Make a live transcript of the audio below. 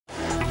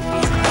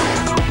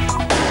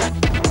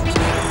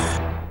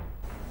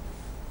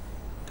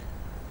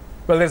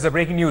Well, there's a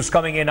breaking news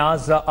coming in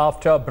as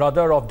after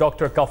brother of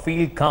Dr.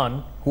 Kafeel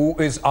Khan, who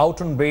is out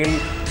on bail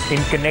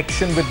in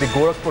connection with the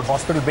Gorakhpur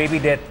hospital baby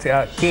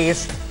death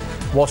case,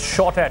 was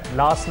shot at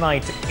last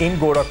night in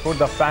Gorakhpur.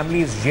 The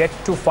family is yet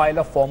to file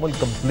a formal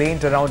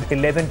complaint. Around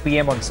 11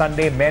 p.m. on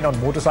Sunday, men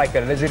on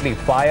motorcycle allegedly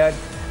fired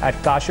at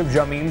Kashif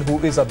Jamil, who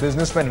is a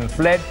businessman, and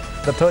fled.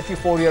 The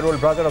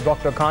 34-year-old brother of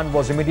Dr. Khan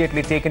was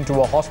immediately taken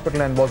to a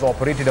hospital and was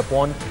operated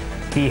upon.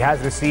 He has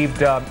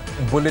received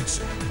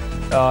bullets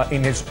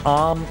in his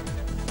arm,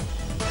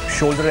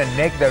 shoulder and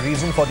neck. The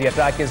reason for the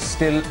attack is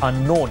still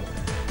unknown.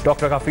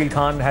 Dr. Kafeel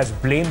Khan has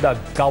blamed the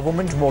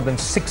government. More than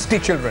 60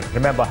 children,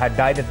 remember, had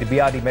died at the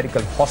BRD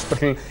Medical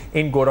Hospital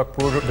in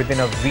Gorakhpur within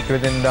a week,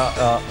 in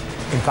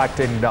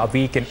a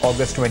week in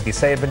August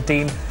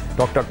 2017.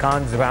 Dr.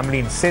 Khan's family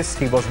insists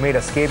he was made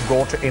a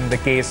scapegoat in the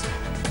case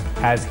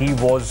as he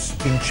was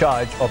in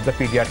charge of the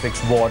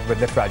pediatrics ward when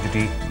the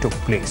tragedy took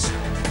place.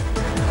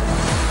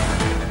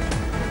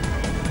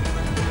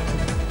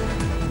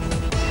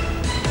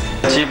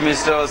 The Chief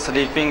Minister was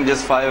sleeping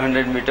just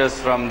 500 meters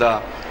from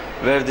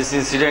where this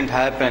incident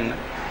happened.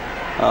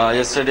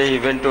 Yesterday he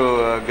went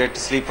to get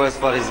sleepers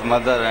for his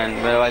mother,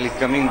 and while he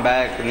coming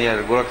back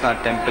near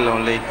Gorakhnath temple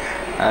only,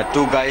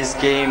 two guys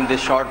came, they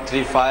shot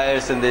 3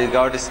 fires and they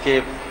got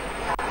escaped.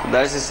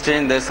 That's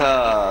strange. There's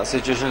a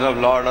situation of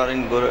law order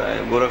in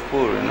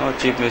Gorakhpur,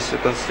 Chief Minister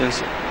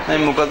constituency.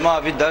 नहीं, मुकदमा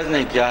अभी दर्ज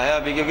नहीं किया है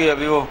अभी, क्योंकि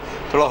अभी वो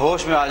थोड़ा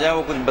होश में आ जाए,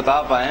 वो कुछ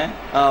बता पाए.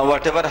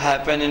 Whatever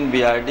happened in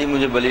BRD,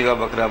 मुझे बलि का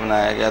बकरा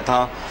बनाया गया था,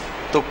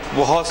 तो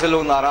बहुत से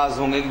लोग नाराज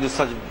होंगे कि जो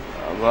सच,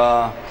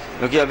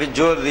 क्योंकि अभी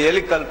जो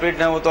रियली कल्प्रिट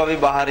हैं वो तो अभी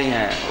बाहर ही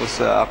हैं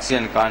उस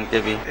ऑक्सीजन कांड के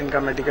भी. इनका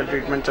मेडिकल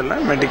ट्रीटमेंट चल रहा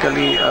है.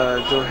 मेडिकली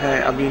जो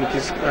है अभी इनकी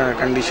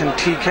कंडीशन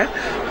ठीक है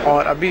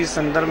और अभी इस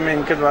संदर्भ में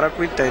इनके द्वारा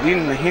कोई तहरीर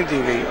नहीं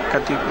दी गई.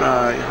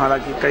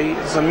 हालांकि कई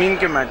ज़मीन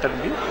के मैटर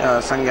भी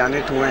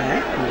संज्ञानित हुए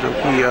हैं जो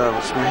कि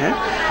उसमें हैं,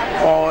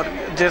 और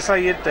जैसा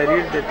ये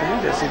तहरीर देते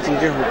हैं, जैसी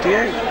चीज़ें होती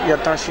है,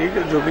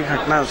 यथाशीघ्र जो भी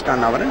घटना है उसका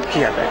अनावरण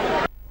किया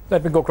जाएगा.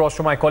 Let me go across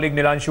to my colleague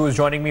Nilanshu, who is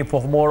joining me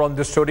for more on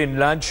this story.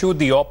 Nilanshu,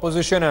 the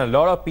opposition and a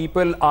lot of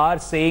people are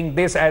saying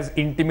this as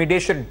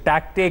intimidation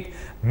tactic,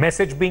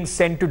 message being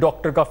sent to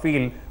Dr.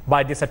 Kafeel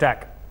by this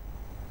attack.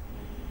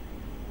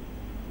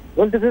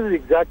 Well, this is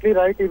exactly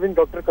right. Even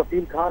Dr.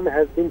 Kafeel Khan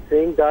has been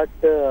saying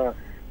that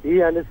he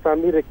and his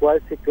family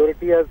require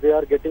security as they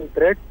are getting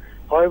threats.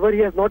 However, he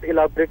has not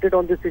elaborated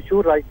on this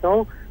issue right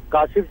now.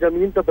 Kashif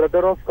Jamil, the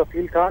brother of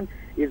Kafeel Khan,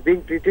 is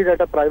being treated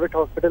at a private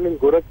hospital in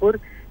Gorakhpur.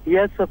 He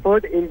has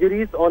suffered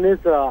injuries on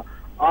his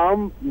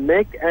arm,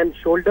 neck and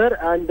shoulder,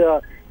 and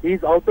he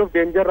is out of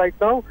danger right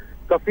now.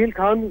 Kafeel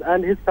Khan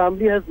and his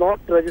family has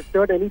not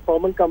registered any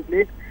formal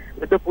complaint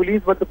with the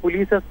police, but the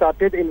police has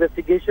started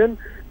investigation.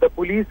 The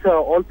police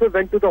also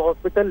went to the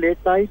hospital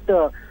late night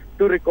to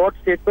record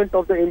statement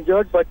of the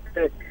injured, but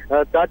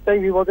that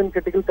time he was in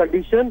critical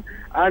condition,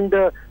 and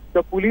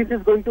the police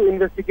is going to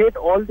investigate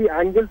all the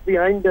angles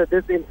behind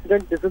this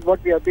incident. This is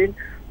what we have been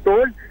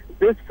told.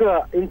 This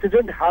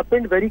incident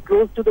happened very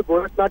close to the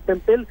Gorakhnath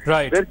temple,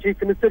 right, where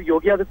Chief Minister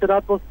Yogi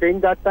Adityanath was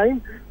staying that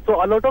time.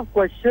 So a lot of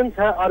questions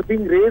are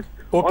being raised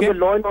on the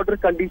law and order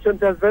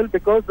conditions as well,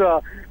 because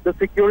the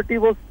security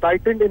was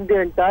tightened in the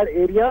entire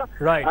area,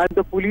 right, and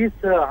the police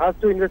has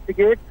to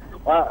investigate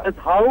as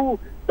how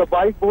the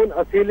Bike-Borne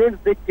Assailants,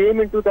 they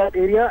came into that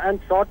area and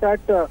shot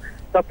at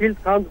Kafeel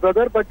Khan's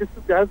brother. But this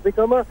has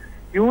become a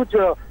huge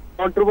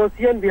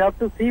controversy, and we have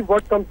to see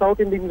what comes out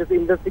in the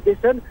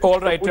investigation.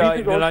 All right,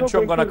 Nilanshu,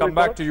 I'm going to come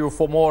back to you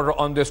for more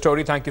on this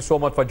story. Thank you so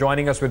much for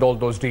joining us with all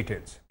those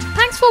details.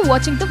 Thanks for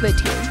watching the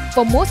video.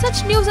 For more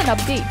such news and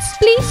updates,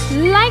 please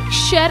like,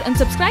 share and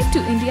subscribe to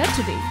India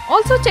Today.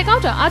 Also check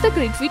out our other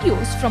great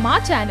videos from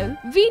our channel.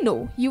 We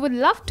know you would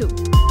love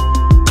to.